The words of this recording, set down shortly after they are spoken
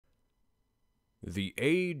The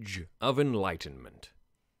Age of Enlightenment.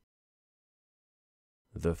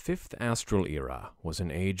 The Fifth Astral Era was an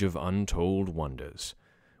age of untold wonders,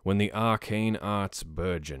 when the arcane arts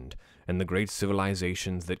burgeoned and the great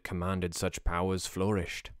civilizations that commanded such powers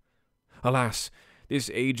flourished. Alas, this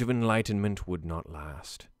age of enlightenment would not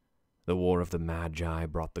last. The War of the Magi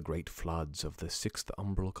brought the great floods of the Sixth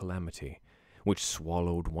Umbral Calamity, which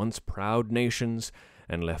swallowed once proud nations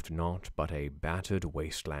and left naught but a battered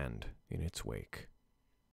wasteland in its wake.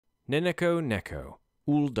 Neneko Neko,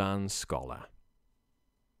 Uldan Scholar.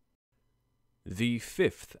 The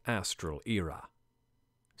Fifth Astral Era.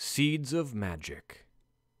 Seeds of Magic.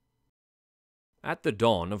 At the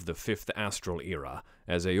dawn of the Fifth Astral Era,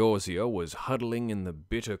 as Eorzea was huddling in the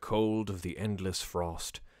bitter cold of the endless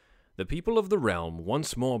frost, the people of the realm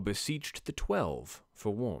once more beseeched the 12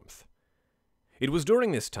 for warmth. It was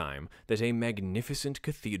during this time that a magnificent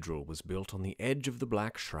cathedral was built on the edge of the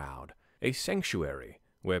Black Shroud, a sanctuary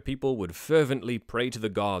where people would fervently pray to the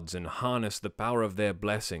gods and harness the power of their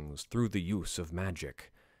blessings through the use of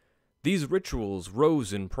magic. These rituals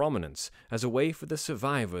rose in prominence as a way for the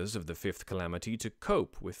survivors of the Fifth Calamity to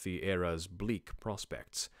cope with the era's bleak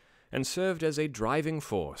prospects, and served as a driving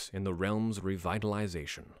force in the realm's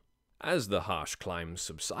revitalization. As the harsh climes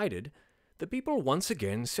subsided, the people once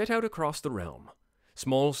again set out across the realm.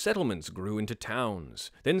 Small settlements grew into towns,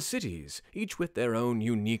 then cities, each with their own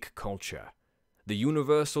unique culture. The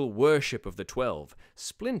universal worship of the 12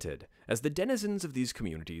 splintered as the denizens of these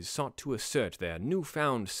communities sought to assert their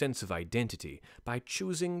newfound sense of identity by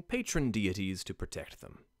choosing patron deities to protect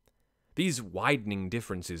them. These widening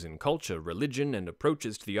differences in culture, religion, and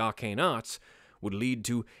approaches to the arcane arts would lead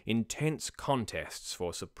to intense contests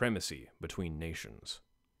for supremacy between nations.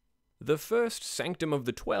 The first sanctum of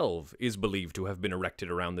the 12 is believed to have been erected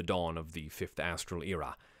around the dawn of the Fifth Astral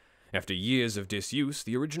Era. After years of disuse,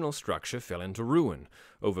 the original structure fell into ruin,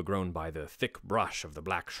 overgrown by the thick brush of the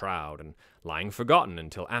Black Shroud and lying forgotten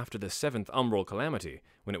until after the Seventh Umbral Calamity,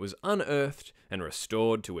 when it was unearthed and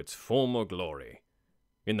restored to its former glory.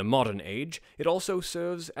 In the modern age, it also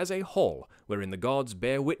serves as a hall wherein the gods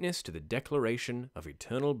bear witness to the declaration of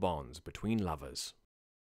eternal bonds between lovers.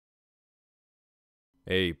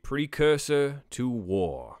 A precursor to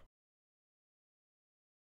war.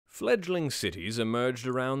 Fledgling cities emerged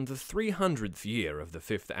around the 300th year of the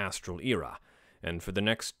Fifth Astral Era, and for the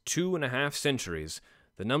next 2.5 centuries,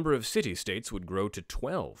 the number of city-states would grow to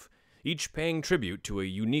 12, each paying tribute to a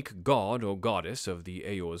unique god or goddess of the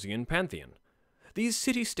Eorzean pantheon. These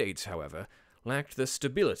city-states, however, lacked the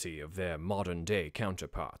stability of their modern-day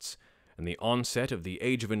counterparts, and the onset of the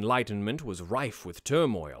Age of Enlightenment was rife with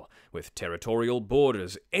turmoil, with territorial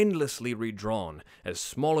borders endlessly redrawn as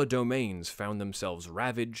smaller domains found themselves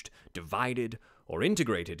ravaged, divided, or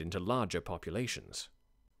integrated into larger populations.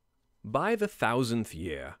 By the 1000th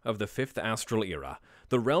year of the Fifth Astral Era,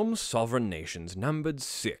 the realm's sovereign nations numbered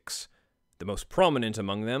 6. The most prominent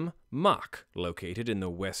among them, Mak, located in the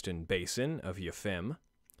western basin of Yefem,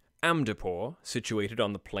 Amdapor, situated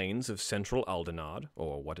on the plains of central Aldenard,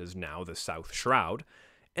 or what is now the South Shroud,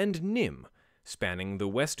 and Nim, spanning the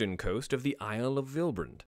western coast of the Isle of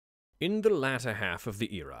Vilbrand. In the latter half of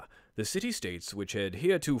the era, the city-states which had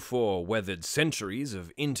heretofore weathered centuries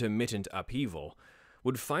of intermittent upheaval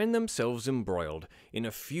would find themselves embroiled in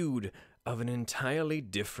a feud of an entirely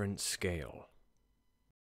different scale.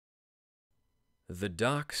 The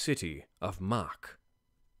Dark City of Mak.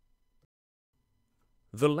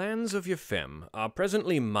 The lands of Yefem are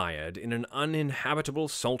presently mired in an uninhabitable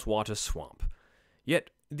saltwater swamp. Yet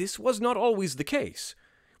this was not always the case.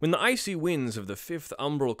 When the icy winds of the Fifth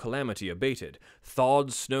Umbral Calamity abated,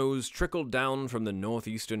 thawed snows trickled down from the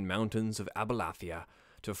northeastern mountains of Abalathia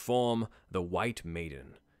to form the White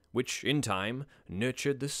Maiden, which, in time,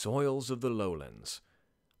 nurtured the soils of the lowlands.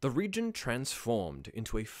 The region transformed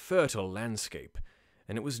into a fertile landscape,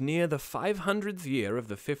 and it was near the 500th year of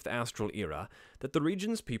the Fifth Astral Era that the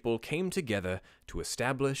region's people came together to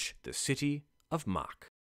establish the city of Mak.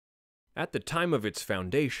 At the time of its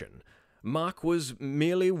foundation, Mak was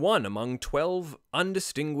merely one among 12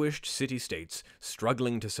 undistinguished city-states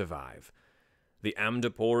struggling to survive. The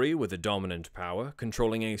Amdapori were the dominant power,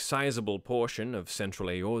 controlling a sizable portion of central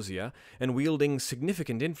Eorzea and wielding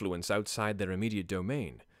significant influence outside their immediate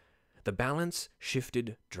domain. The balance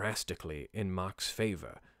shifted drastically in Mak's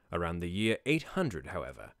favor around the year 800,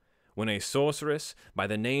 however, when a sorceress by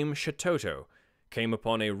the name Shatoto came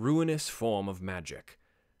upon a ruinous form of magic.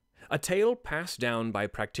 A tale passed down by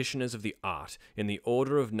practitioners of the art in the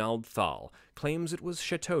Order of Naldthal claims it was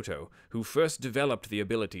Shatoto who first developed the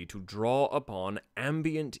ability to draw upon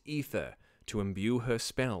ambient ether to imbue her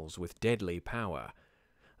spells with deadly power.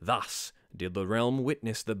 Thus, did the realm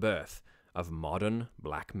witness the birth of modern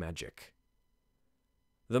black magic.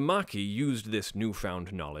 The Maki used this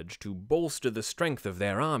newfound knowledge to bolster the strength of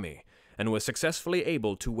their army, and were successfully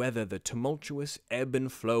able to weather the tumultuous ebb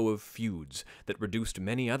and flow of feuds that reduced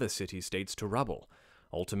many other city-states to rubble,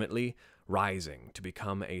 ultimately rising to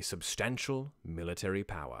become a substantial military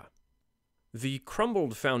power. The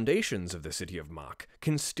crumbled foundations of the city of Mark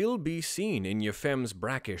can still be seen in Yefem's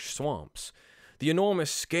brackish swamps. The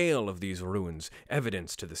enormous scale of these ruins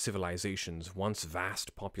evidence to the civilization's once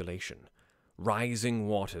vast population. Rising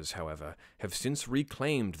waters, however, have since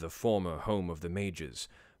reclaimed the former home of the mages,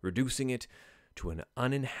 reducing it to an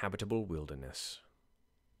uninhabitable wilderness.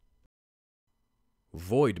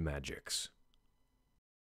 Void magics.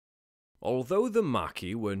 Although the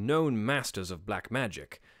Maki were known masters of black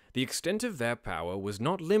magic, the extent of their power was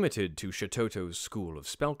not limited to Shatoto's school of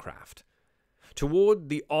spellcraft. Toward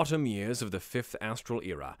the autumn years of the Fifth Astral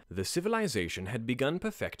Era, the civilization had begun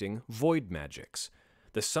perfecting void magics,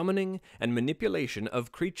 the summoning and manipulation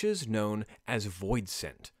of creatures known as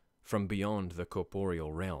voidsent from beyond the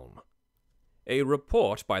corporeal realm. A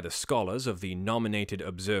report by the scholars of the nominated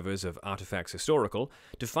Observers of Artifacts Historical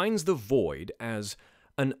defines the void as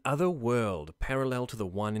an other world parallel to the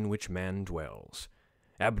one in which man dwells.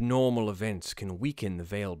 Abnormal events can weaken the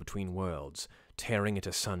veil between worlds, tearing it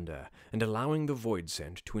asunder and allowing the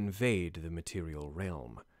voidsent to invade the material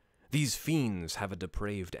realm. These fiends have a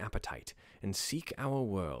depraved appetite and seek our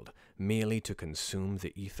world merely to consume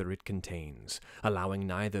the ether it contains, allowing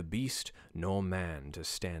neither beast nor man to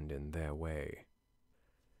stand in their way.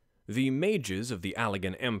 The mages of the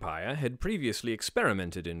Allegan Empire had previously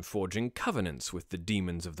experimented in forging covenants with the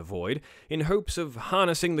demons of the void in hopes of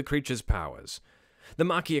harnessing the creature's powers. The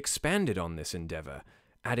Maki expanded on this endeavor,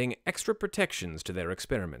 adding extra protections to their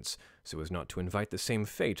experiments so as not to invite the same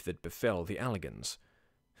fate that befell the Allegans.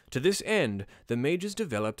 To this end, the mages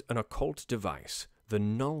developed an occult device, the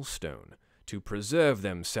Nullstone, to preserve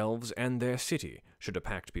themselves and their city should a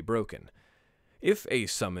pact be broken. If a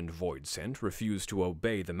summoned voidsent refused to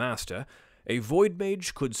obey the master, a void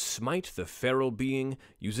mage could smite the feral being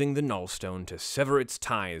using the Nullstone to sever its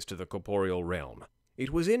ties to the corporeal realm.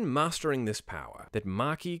 It was in mastering this power that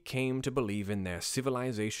Maki came to believe in their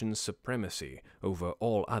civilization's supremacy over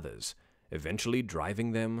all others, eventually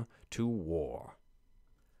driving them to war.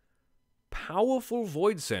 Powerful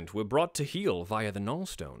voidsent were brought to heel via the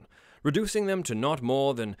Nullstone, reducing them to not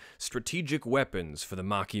more than strategic weapons for the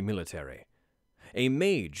Maki military. A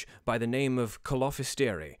mage by the name of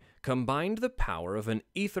Colophisteri combined the power of an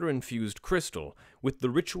ether-infused crystal with the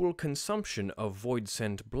ritual consumption of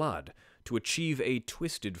voidsent blood to achieve a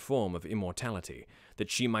twisted form of immortality,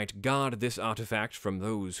 that she might guard this artifact from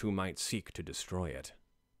those who might seek to destroy it.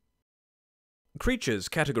 Creatures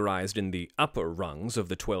categorized in the upper rungs of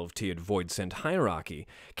the 12-tiered voidsent hierarchy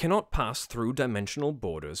cannot pass through dimensional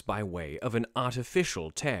borders by way of an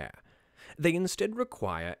artificial tear. They instead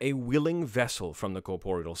require a willing vessel from the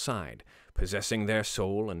corporeal side, possessing their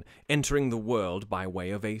soul and entering the world by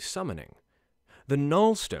way of a summoning. The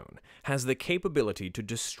Nullstone has the capability to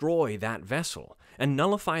destroy that vessel and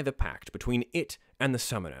nullify the pact between it and the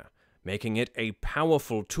summoner, making it a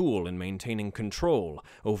powerful tool in maintaining control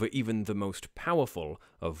over even the most powerful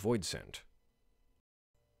of voidsent.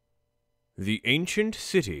 The Ancient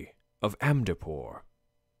City of Amdapor.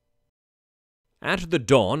 At the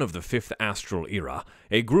dawn of the Fifth Astral Era,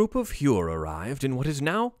 a group of Hyur arrived in what is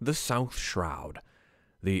now the South Shroud.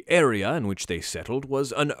 The area in which they settled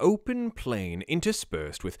was an open plain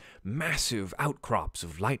interspersed with massive outcrops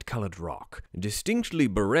of light-colored rock, distinctly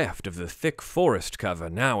bereft of the thick forest cover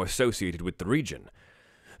now associated with the region.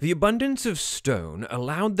 The abundance of stone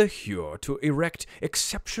allowed the Hyur to erect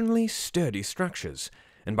exceptionally sturdy structures,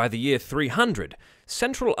 and by the year 300,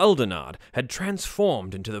 central Uldanard had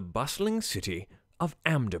transformed into the bustling city of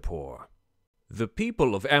Amdapor. The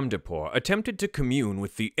people of Amdapor attempted to commune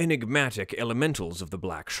with the enigmatic elementals of the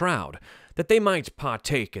Black Shroud, that they might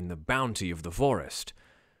partake in the bounty of the forest.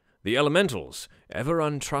 The elementals, ever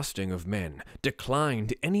untrusting of men,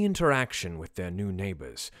 declined any interaction with their new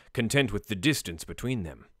neighbors, content with the distance between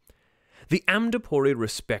them. The Amdapori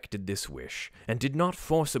respected this wish, and did not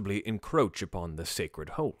forcibly encroach upon the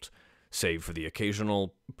sacred holt, save for the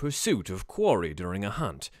occasional pursuit of quarry during a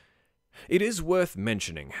hunt. It is worth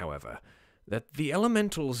mentioning, however, that the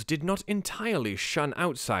elementals did not entirely shun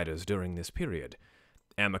outsiders during this period.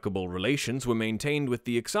 Amicable relations were maintained with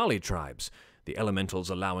the Ixali tribes, the elementals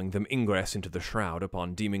allowing them ingress into the shroud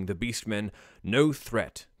upon deeming the beastmen no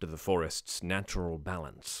threat to the forest's natural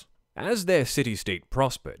balance. As their city-state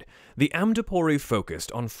prospered, the Amdapori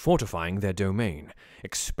focused on fortifying their domain,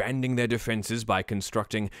 expanding their defenses by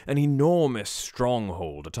constructing an enormous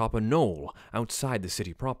stronghold atop a knoll outside the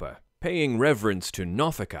city proper. Paying reverence to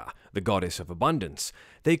Nofika, the goddess of abundance,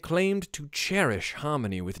 they claimed to cherish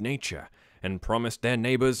harmony with nature and promised their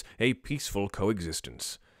neighbors a peaceful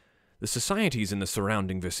coexistence. The societies in the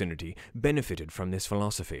surrounding vicinity benefited from this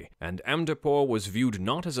philosophy, and Amdapor was viewed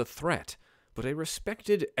not as a threat, but a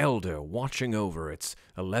respected elder watching over its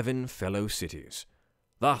 11 fellow cities.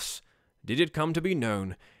 Thus did it come to be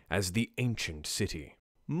known as the Ancient City.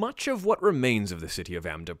 Much of what remains of the city of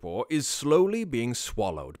Amdapor is slowly being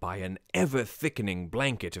swallowed by an ever-thickening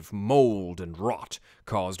blanket of mold and rot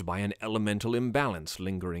caused by an elemental imbalance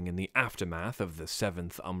lingering in the aftermath of the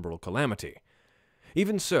 7th Umbral Calamity.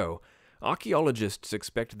 Even so, archaeologists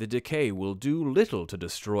expect the decay will do little to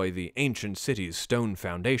destroy the ancient city's stone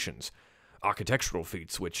foundations, architectural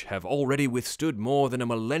feats which have already withstood more than a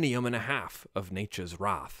millennium and a half of nature's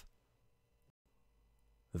wrath.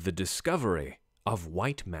 The discovery of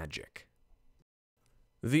white magic.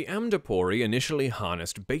 The Amdapori initially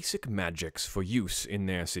harnessed basic magics for use in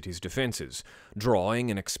their city's defenses, drawing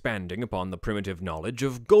and expanding upon the primitive knowledge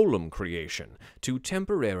of golem creation to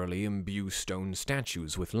temporarily imbue stone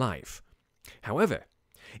statues with life. However,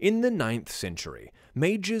 in the 9th century,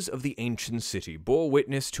 mages of the ancient city bore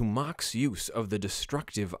witness to Mark's use of the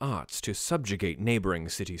destructive arts to subjugate neighboring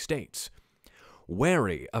city-states.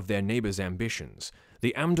 Wary of their neighbors' ambitions,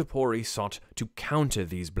 the Amdapori sought to counter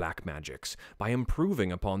these black magics by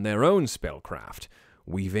improving upon their own spellcraft,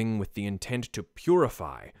 weaving with the intent to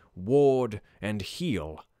purify, ward, and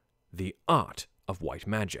heal the art of white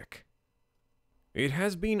magic. It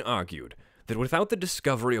has been argued that without the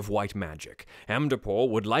discovery of white magic, Amdapor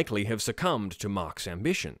would likely have succumbed to Mark's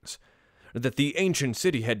ambitions, that the ancient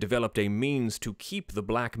city had developed a means to keep the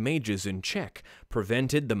black mages in check,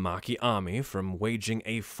 prevented the Maki army from waging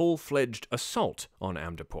a full-fledged assault on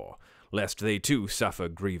Amdapor, lest they too suffer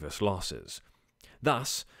grievous losses.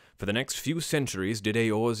 Thus, for the next few centuries did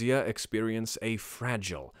Eorzea experience a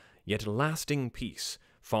fragile, yet lasting peace,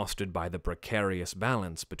 fostered by the precarious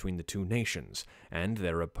balance between the two nations and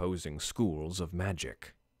their opposing schools of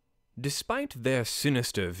magic. Despite their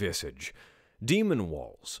sinister visage, demon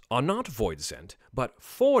walls are not void-sent, but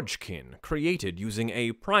forgekin created using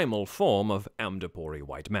a primal form of Amdapori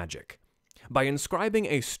white magic. By inscribing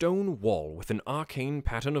a stone wall with an arcane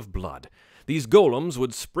pattern of blood, these golems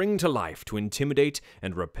would spring to life to intimidate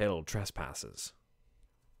and repel trespassers.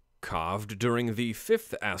 Carved during the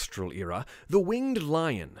 5th Astral Era, the Winged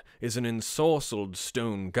Lion is an ensorcelled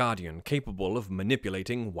stone guardian capable of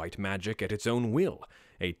manipulating white magic at its own will,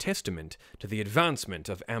 a testament to the advancement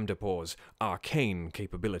of Amdapor's arcane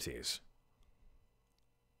capabilities.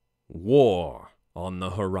 War on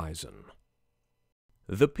the horizon.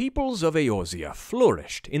 The peoples of Eorzea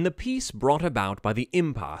flourished in the peace brought about by the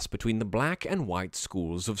impasse between the black and white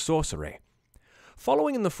schools of sorcery.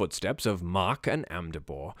 Following in the footsteps of Mark and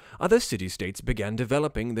Amdapor, other city-states began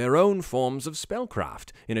developing their own forms of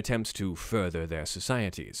spellcraft in attempts to further their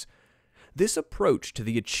societies. This approach to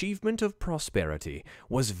the achievement of prosperity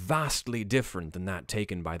was vastly different than that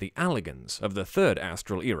taken by the Allegans of the 3rd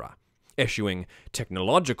Astral Era, eschewing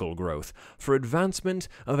technological growth for advancement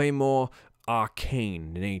of a more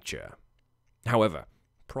arcane nature. However,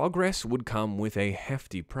 progress would come with a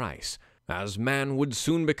hefty price, as man would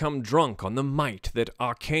soon become drunk on the might that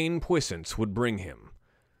arcane puissance would bring him.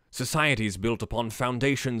 Societies built upon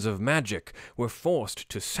foundations of magic were forced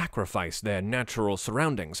to sacrifice their natural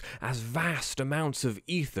surroundings, as vast amounts of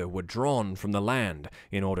ether were drawn from the land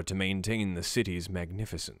in order to maintain the city's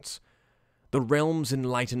magnificence. The realm's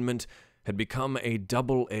enlightenment had become a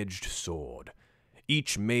double-edged sword.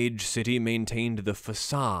 Each mage city maintained the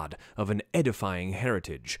facade of an edifying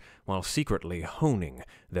heritage, while secretly honing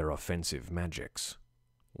their offensive magics.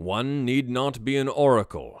 One need not be an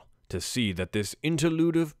oracle to see that this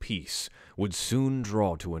interlude of peace would soon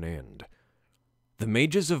draw to an end. The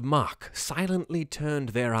mages of Mark silently turned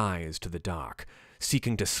their eyes to the dark,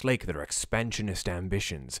 seeking to slake their expansionist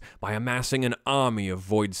ambitions by amassing an army of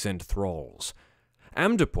void-sent thralls.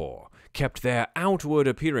 Amdapor kept their outward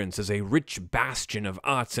appearance as a rich bastion of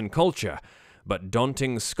arts and culture, but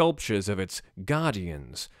daunting sculptures of its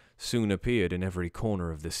guardians soon appeared in every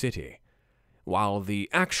corner of the city. While the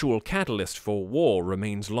actual catalyst for war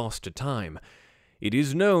remains lost to time, it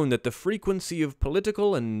is known that the frequency of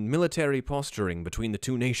political and military posturing between the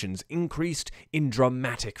two nations increased in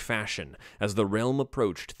dramatic fashion as the realm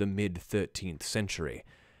approached the mid-13th century,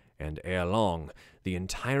 and ere long, the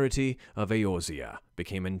entirety of Eorzea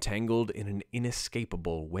became entangled in an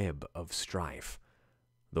inescapable web of strife.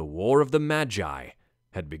 The War of the Magi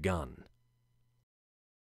had begun.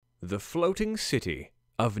 The Floating City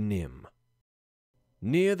of Nim.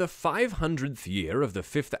 Near the 500th year of the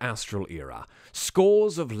 5th Astral Era,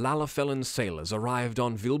 scores of Lalafellan sailors arrived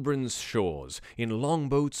on Vilbrun's shores in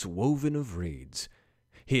longboats woven of reeds.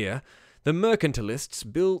 Here, the mercantilists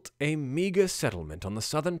built a meager settlement on the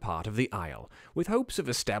southern part of the isle, with hopes of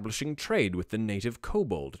establishing trade with the native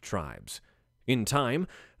kobold tribes. In time,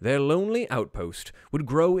 their lonely outpost would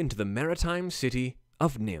grow into the maritime city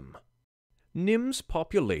of Nim. Nim's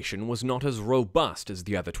population was not as robust as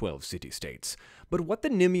the other 12 city-states, but what the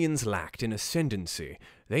Nimians lacked in ascendancy,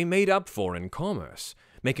 they made up for in commerce,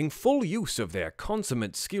 making full use of their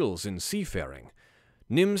consummate skills in seafaring.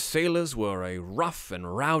 Nim's sailors were a rough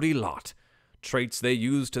and rowdy lot, traits they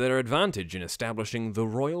used to their advantage in establishing the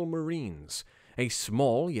Royal Marines, a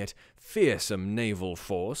small yet fearsome naval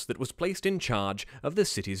force that was placed in charge of the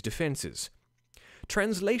city's defenses.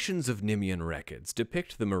 Translations of Nimian records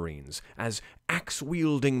depict the Marines as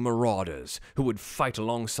axe-wielding marauders who would fight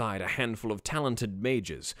alongside a handful of talented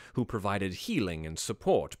mages who provided healing and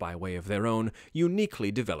support by way of their own uniquely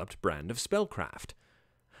developed brand of spellcraft.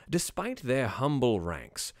 Despite their humble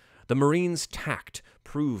ranks, the Marines' tact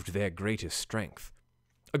proved their greatest strength.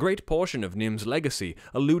 A great portion of Nim's legacy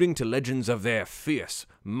alluding to legends of their fierce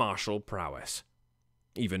martial prowess.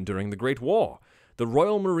 Even during the Great War, the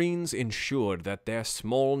Royal Marines ensured that their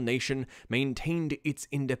small nation maintained its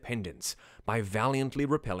independence by valiantly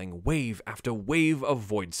repelling wave after wave of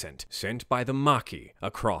voidsent sent by the Maquis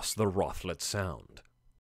across the Rothlet Sound.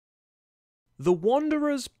 The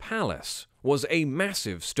Wanderer's Palace was a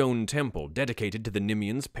massive stone temple dedicated to the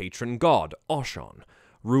Nimians' patron god, Oshon,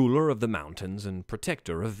 ruler of the mountains and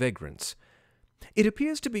protector of vagrants. It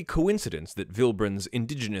appears to be coincidence that Vilbrun's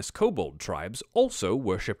indigenous kobold tribes also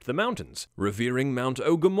worshipped the mountains, revering Mount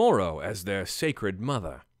Ogamoro as their sacred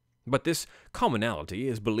mother. But this commonality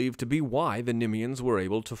is believed to be why the Nimians were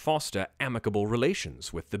able to foster amicable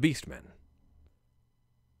relations with the Beastmen.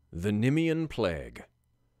 The Nimian Plague.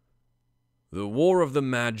 The War of the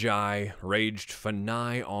Magi raged for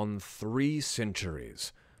nigh on 3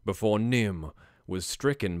 centuries before Nim was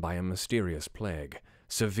stricken by a mysterious plague,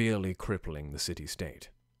 severely crippling the city-state.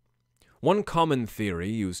 One common theory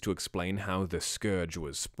used to explain how the scourge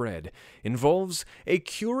was spread involves a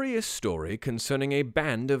curious story concerning a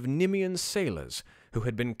band of Nimian sailors who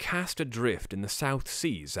had been cast adrift in the South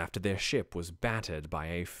Seas after their ship was battered by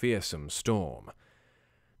a fearsome storm.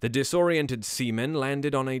 The disoriented seamen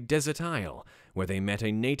landed on a desert isle, where they met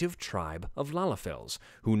a native tribe of Lalafels,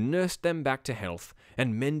 who nursed them back to health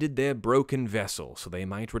and mended their broken vessel so they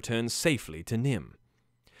might return safely to Nim.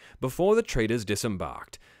 Before the traders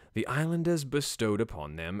disembarked, the islanders bestowed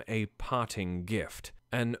upon them a parting gift,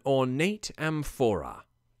 an ornate amphora.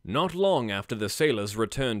 Not long after the sailors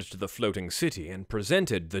returned to the floating city and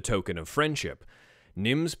presented the token of friendship,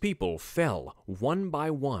 Nim's people fell, one by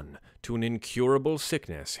one, to an incurable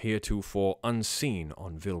sickness heretofore unseen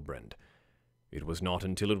on Vilbrund. It was not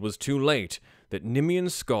until it was too late that Nimian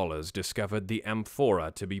scholars discovered the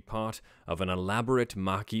amphora to be part of an elaborate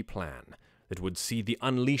Maquis plan that would see the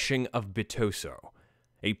unleashing of Bitoso,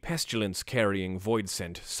 a pestilence-carrying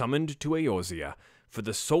voidsent summoned to Eorzea for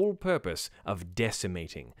the sole purpose of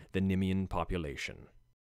decimating the Nimian population.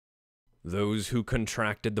 Those who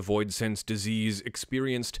contracted the voidsent's disease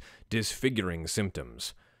experienced disfiguring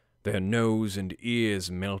symptoms. Their nose and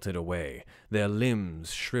ears melted away, their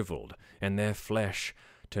limbs shriveled, and their flesh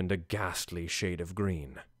turned a ghastly shade of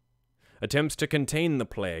green. Attempts to contain the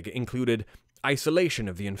plague included isolation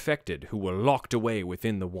of the infected who were locked away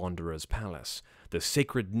within the Wanderer's Palace, the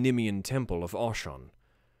sacred Nimian temple of Oshon.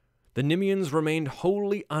 The Nimians remained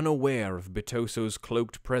wholly unaware of Bitoso's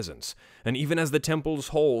cloaked presence, and even as the temple's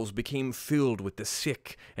halls became filled with the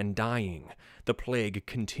sick and dying, the plague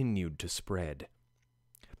continued to spread.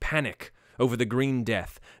 Panic over the Green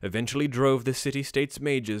Death eventually drove the city-state's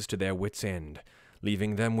mages to their wits' end,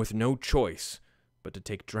 leaving them with no choice but to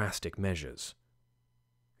take drastic measures.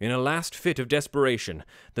 In a last fit of desperation,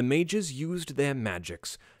 the mages used their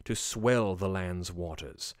magics to swell the land's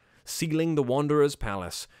waters, sealing the Wanderer's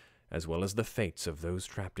Palace as well as the fates of those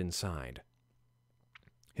trapped inside.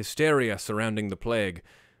 Hysteria surrounding the plague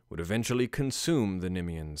would eventually consume the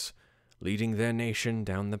Nimians, leading their nation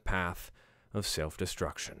down the path of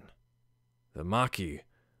self-destruction. The Maquis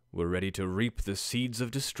were ready to reap the seeds of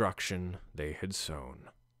destruction they had sown.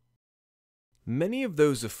 Many of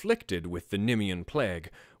those afflicted with the Nimian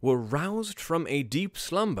plague were roused from a deep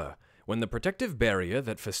slumber when the protective barrier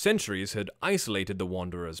that for centuries had isolated the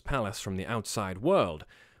Wanderer's Palace from the outside world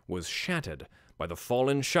was shattered by the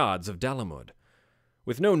fallen shards of Dalamud.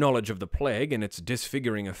 With no knowledge of the plague and its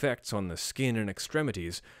disfiguring effects on the skin and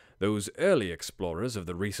extremities, those early explorers of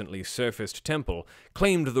the recently surfaced temple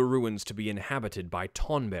claimed the ruins to be inhabited by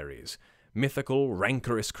tonberries, mythical,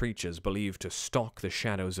 rancorous creatures believed to stalk the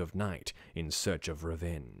shadows of night in search of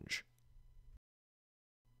revenge.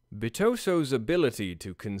 Bitoso's ability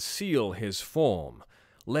to conceal his form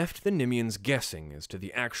left the Nimians guessing as to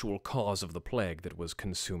the actual cause of the plague that was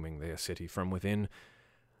consuming their city from within.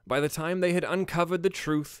 By the time they had uncovered the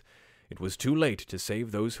truth, it was too late to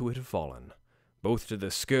save those who had fallen, both to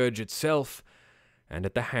the scourge itself and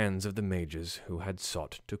at the hands of the mages who had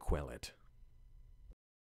sought to quell it.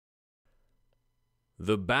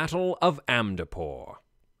 The Battle of Amdapor.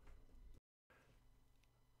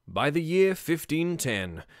 By the year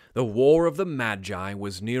 1510, the War of the Magi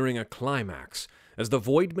was nearing a climax as the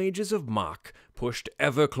Void Mages of Mach pushed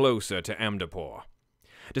ever closer to Amdapor.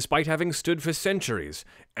 Despite having stood for centuries,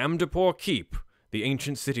 Amdapor Keep, the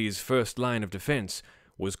ancient city's first line of defense,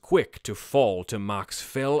 was quick to fall to Mach's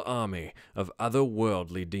fell army of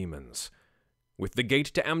otherworldly demons. With the gate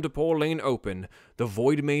to Amdapor laid open, the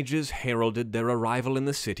Void Mages heralded their arrival in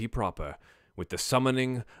the city proper, with the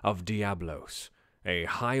summoning of Diablos, a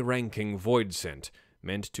high-ranking void scent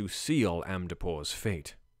meant to seal Amdapor's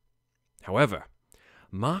fate. However,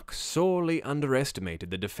 Mach sorely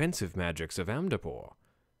underestimated the defensive magics of Amdapor.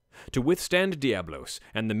 To withstand Diablos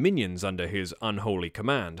and the minions under his unholy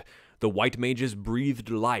command, the White Mages breathed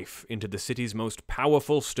life into the city's most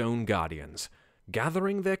powerful stone guardians.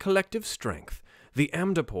 Gathering their collective strength, the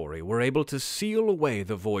Amdapori were able to seal away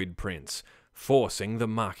the Void Prince, forcing the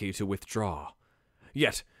Machi to withdraw.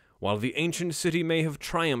 Yet, while the ancient city may have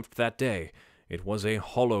triumphed that day, it was a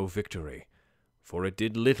hollow victory, for it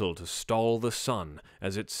did little to stall the sun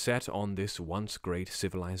as it set on this once great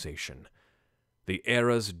civilization. The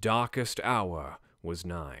era's darkest hour was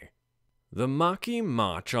nigh. The Machi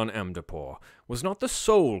march on Amdapor was not the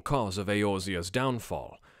sole cause of Eorzea's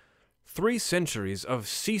downfall. 3 centuries of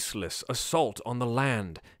ceaseless assault on the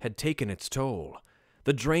land had taken its toll.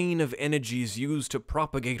 The drain of energies used to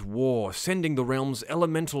propagate war, sending the realm's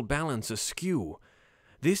elemental balance askew.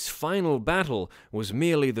 This final battle was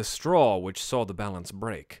merely the straw which saw the balance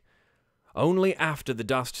break. Only after the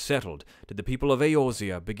dust settled did the people of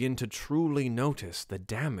Eorzea begin to truly notice the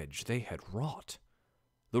damage they had wrought.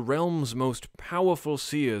 The realm's most powerful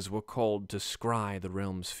seers were called to scry the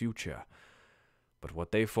realm's future, but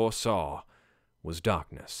what they foresaw was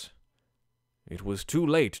darkness. It was too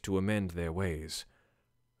late to amend their ways.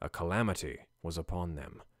 A calamity was upon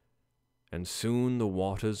them, and soon the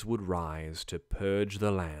waters would rise to purge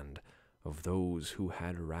the land of those who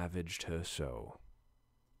had ravaged her so.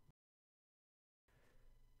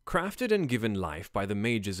 Crafted and given life by the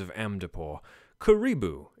mages of Amdapor,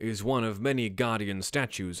 Karibu is one of many guardian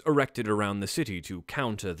statues erected around the city to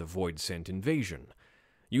counter the Void-Sent invasion.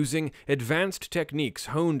 Using advanced techniques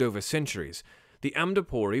honed over centuries, the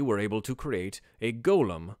Amdapori were able to create a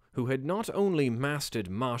golem who had not only mastered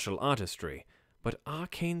martial artistry, but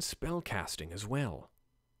arcane spellcasting as well.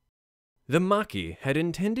 The Machi had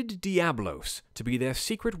intended Diablos to be their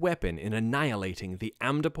secret weapon in annihilating the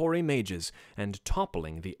Amdapori mages and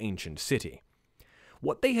toppling the ancient city.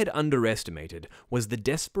 What they had underestimated was the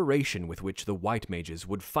desperation with which the White Mages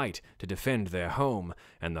would fight to defend their home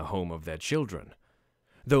and the home of their children.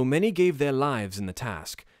 Though many gave their lives in the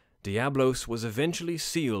task, Diablos was eventually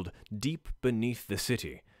sealed deep beneath the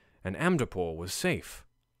city, and Amdapor was safe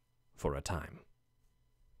for a time.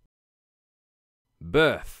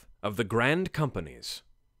 Birth of the Grand Companies.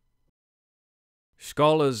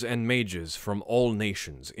 Scholars and mages from all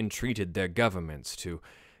nations entreated their governments to,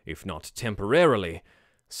 if not temporarily,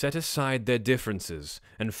 set aside their differences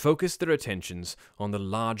and focus their attentions on the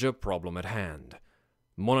larger problem at hand.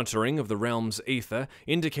 Monitoring of the realm's aether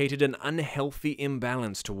indicated an unhealthy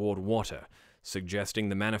imbalance toward water, suggesting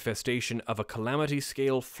the manifestation of a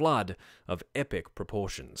calamity-scale flood of epic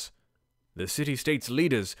proportions. The city-state's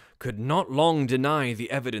leaders could not long deny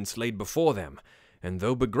the evidence laid before them, and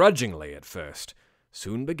though begrudgingly at first,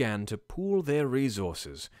 soon began to pool their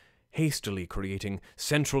resources, hastily creating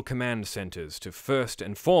central command centers to first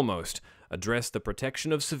and foremost address the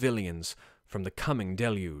protection of civilians from the coming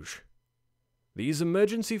deluge. These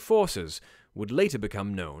emergency forces would later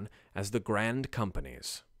become known as the Grand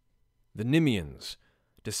Companies. The Nimians,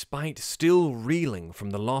 despite still reeling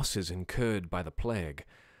from the losses incurred by the plague,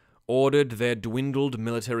 ordered their dwindled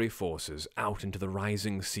military forces out into the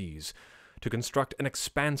rising seas to construct an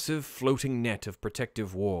expansive floating net of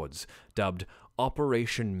protective wards dubbed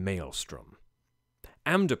Operation Maelstrom.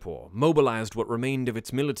 Amdapor mobilized what remained of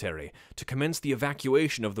its military to commence the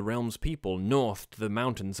evacuation of the realm's people north to the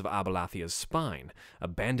mountains of Abalathia's spine,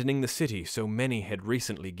 abandoning the city so many had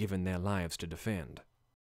recently given their lives to defend.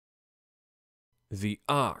 The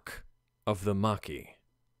Ark of the Maki.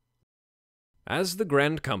 As the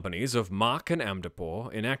grand companies of Mak and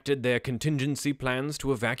Amdapor enacted their contingency plans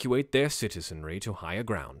to evacuate their citizenry to higher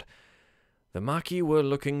ground, the Maki were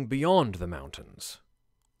looking beyond the mountains,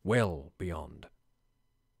 well beyond.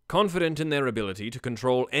 Confident in their ability to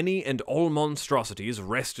control any and all monstrosities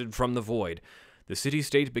wrested from the void, the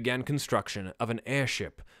city-state began construction of an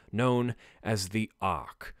airship known as the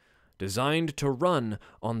Ark, designed to run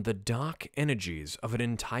on the dark energies of an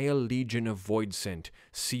entire legion of voidsent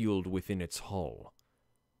sealed within its hull.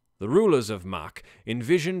 The rulers of Mak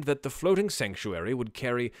envisioned that the floating sanctuary would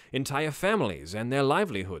carry entire families and their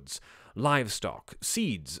livelihoods, livestock,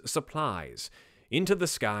 seeds, supplies, into the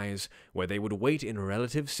skies where they would wait in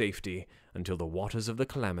relative safety until the waters of the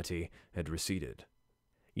calamity had receded.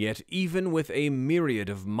 Yet even with a myriad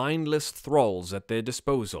of mindless thralls at their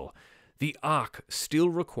disposal, the Ark still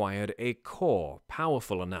required a core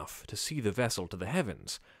powerful enough to see the vessel to the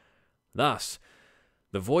heavens. Thus,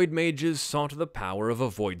 the Void Mages sought the power of a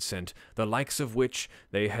voidsent, the likes of which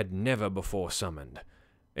they had never before summoned.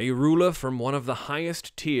 A ruler from one of the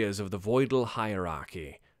highest tiers of the Voidal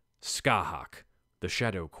hierarchy, Skahak, the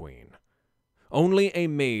Shadow Queen. Only a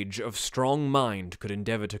mage of strong mind could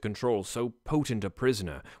endeavor to control so potent a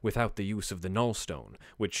prisoner without the use of the Nullstone,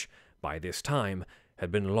 which, by this time,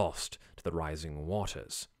 had been lost to the rising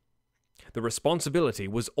waters. The responsibility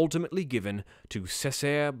was ultimately given to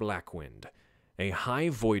Cessair Blackwind, a high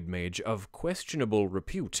void mage of questionable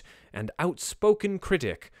repute and outspoken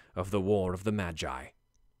critic of the War of the Magi.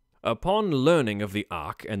 Upon learning of the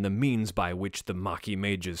Ark and the means by which the Maki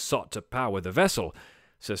mages sought to power the vessel,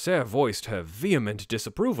 Cessair voiced her vehement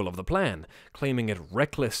disapproval of the plan, claiming it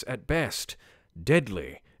reckless at best,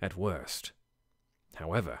 deadly at worst.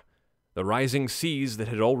 However, the rising seas that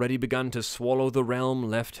had already begun to swallow the realm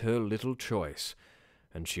left her little choice,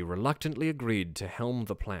 and she reluctantly agreed to helm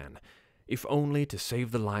the plan, if only to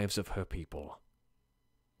save the lives of her people.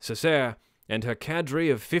 Cessair and her cadre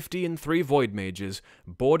of 53 void mages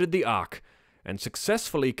boarded the Ark and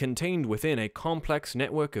successfully contained within a complex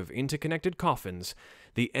network of interconnected coffins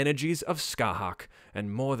the energies of Skahak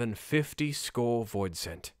and more than 50 score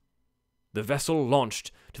voidsent. The vessel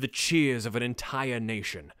launched to the cheers of an entire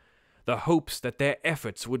nation, the hopes that their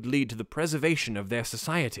efforts would lead to the preservation of their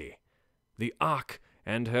society. The Ark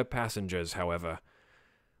and her passengers, however,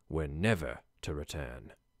 were never to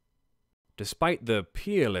return. Despite the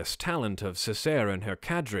peerless talent of Cessair and her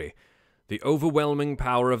cadre, the overwhelming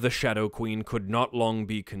power of the Shadow Queen could not long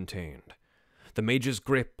be contained. The mage's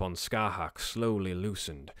grip on Skahak slowly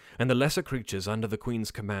loosened, and the lesser creatures under the Queen's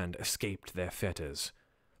command escaped their fetters.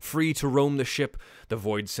 Free to roam the ship, the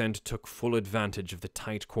voidsent took full advantage of the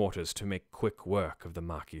tight quarters to make quick work of the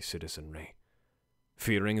Maki citizenry.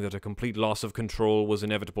 Fearing that a complete loss of control was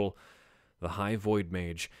inevitable, the High Void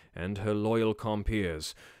Mage and her loyal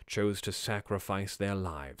compeers chose to sacrifice their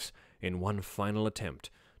lives in one final attempt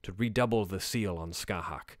to redouble the seal on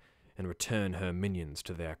Skahak and return her minions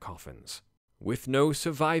to their coffins. With no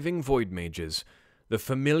surviving Void Mages, the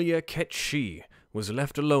familiar Ketshi was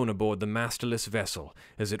left alone aboard the masterless vessel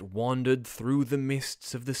as it wandered through the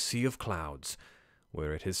mists of the Sea of Clouds,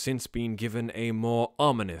 where it has since been given a more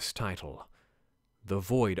ominous title, the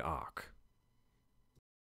Void Ark.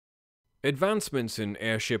 Advancements in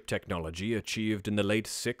airship technology achieved in the late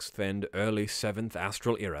 6th and early 7th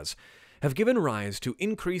astral eras have given rise to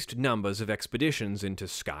increased numbers of expeditions into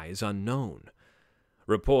skies unknown.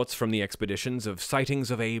 Reports from the expeditions of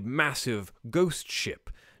sightings of a massive ghost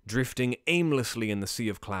ship drifting aimlessly in the Sea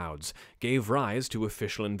of Clouds gave rise to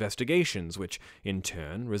official investigations, which in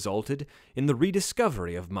turn resulted in the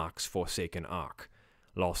rediscovery of Mak's forsaken Ark,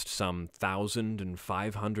 lost some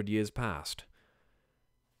 1,500 years past.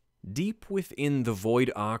 Deep within the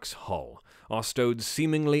Void Ark's hull are stowed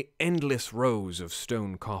seemingly endless rows of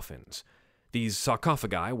stone coffins. These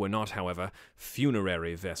sarcophagi were not, however,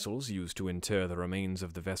 funerary vessels used to inter the remains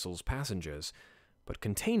of the vessel's passengers, but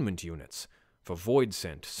containment units for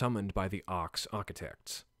voidsent summoned by the Ark's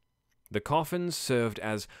architects. The coffins served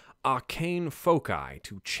as arcane foci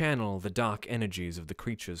to channel the dark energies of the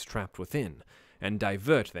creatures trapped within, and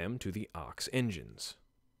divert them to the Ark's engines.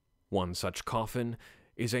 One such coffin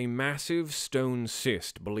is a massive stone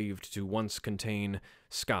cyst believed to once contain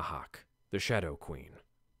Skahak, the Shadow Queen.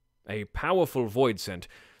 A powerful voidsent,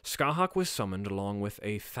 Skahak was summoned along with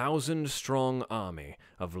a 1,000-strong army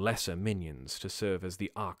of lesser minions to serve as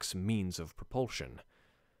the Ark's means of propulsion.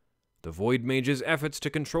 The Void Mage's efforts to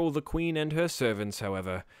control the Queen and her servants,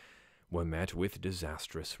 however, were met with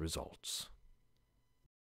disastrous results.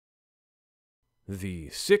 The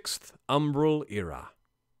Sixth Umbral Era.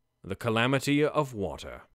 The Calamity of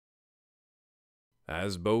Water.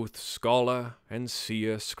 As both scholar and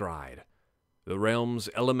seer scried, the realm's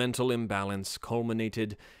elemental imbalance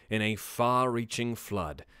culminated in a far-reaching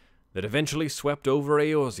flood that eventually swept over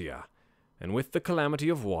Eorzea, and with the Calamity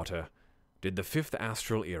of Water did the Fifth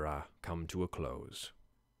Astral Era come to a close.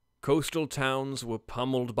 Coastal towns were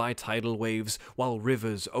pummeled by tidal waves, while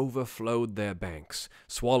rivers overflowed their banks,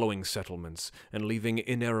 swallowing settlements and leaving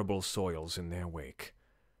inarable soils in their wake.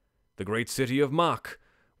 The great city of Mach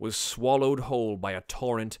was swallowed whole by a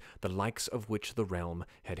torrent the likes of which the realm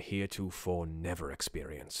had heretofore never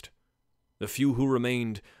experienced. The few who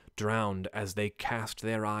remained drowned as they cast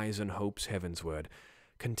their eyes and hopes heavensward,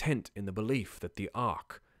 content in the belief that the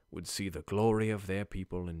Ark would see the glory of their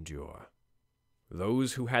people endure.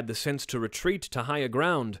 Those who had the sense to retreat to higher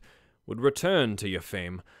ground would return to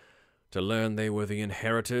Yefame, to learn they were the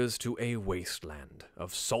inheritors to a wasteland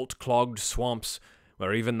of salt-clogged swamps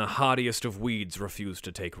where even the hardiest of weeds refused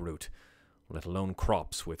to take root, let alone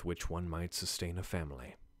crops with which one might sustain a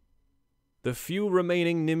family. The few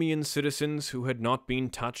remaining Nimian citizens who had not been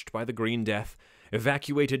touched by the Green Death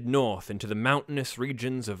evacuated north into the mountainous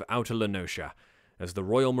regions of Outer Lenosha, as the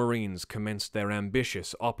Royal Marines commenced their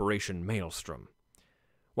ambitious Operation Maelstrom.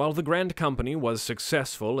 While the Grand Company was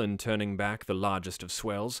successful in turning back the largest of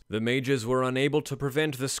swells, the mages were unable to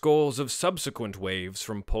prevent the scores of subsequent waves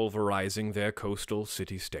from pulverizing their coastal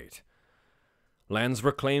city-state. Lands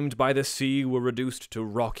reclaimed by the sea were reduced to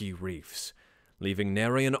rocky reefs, leaving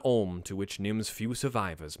nary an Olm to which Nim's few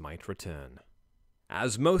survivors might return.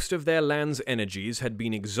 As most of their land's energies had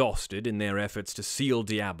been exhausted in their efforts to seal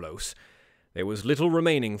Diablos, there was little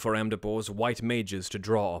remaining for Amdapor's white mages to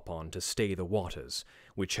draw upon to stay the waters,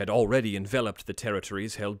 which had already enveloped the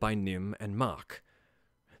territories held by Nim and Mach.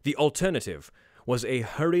 The alternative was a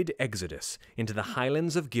hurried exodus into the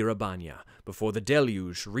highlands of Girabanya before the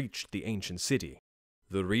deluge reached the ancient city.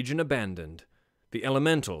 The region abandoned, the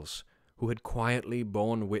elementals, who had quietly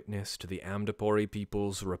borne witness to the Amdapori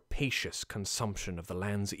people's rapacious consumption of the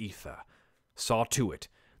land's ether, saw to it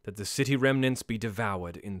that the city remnants be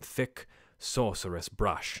devoured in thick, sorcerous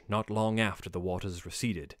brush not long after the waters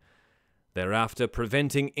receded, thereafter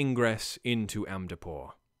preventing ingress into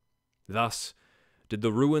Amdapor. Thus did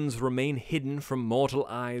the ruins remain hidden from mortal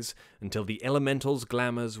eyes until the elementals'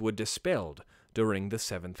 glamours were dispelled during the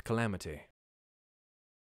Seventh Calamity.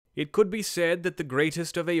 It could be said that the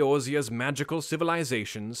greatest of Eorzea's magical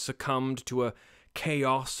civilizations succumbed to a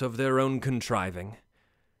chaos of their own contriving.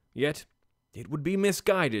 Yet it would be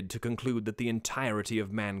misguided to conclude that the entirety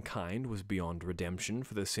of mankind was beyond redemption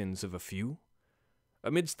for the sins of a few.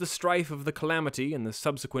 Amidst the strife of the Calamity and the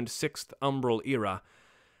subsequent Sixth Umbral Era,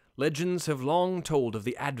 legends have long told of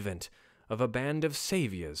the advent of a band of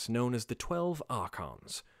saviors known as the 12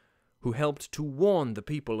 Archons, who helped to warn the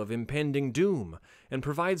people of impending doom and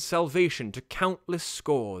provide salvation to countless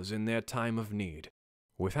scores in their time of need.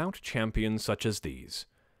 Without champions such as these,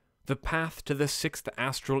 the path to the Sixth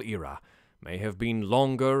Astral Era may have been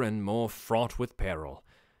longer and more fraught with peril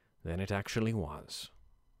than it actually was.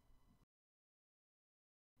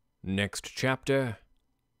 Next chapter,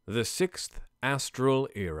 the Sixth Astral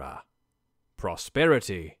Era,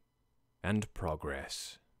 Prosperity and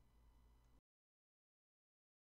Progress.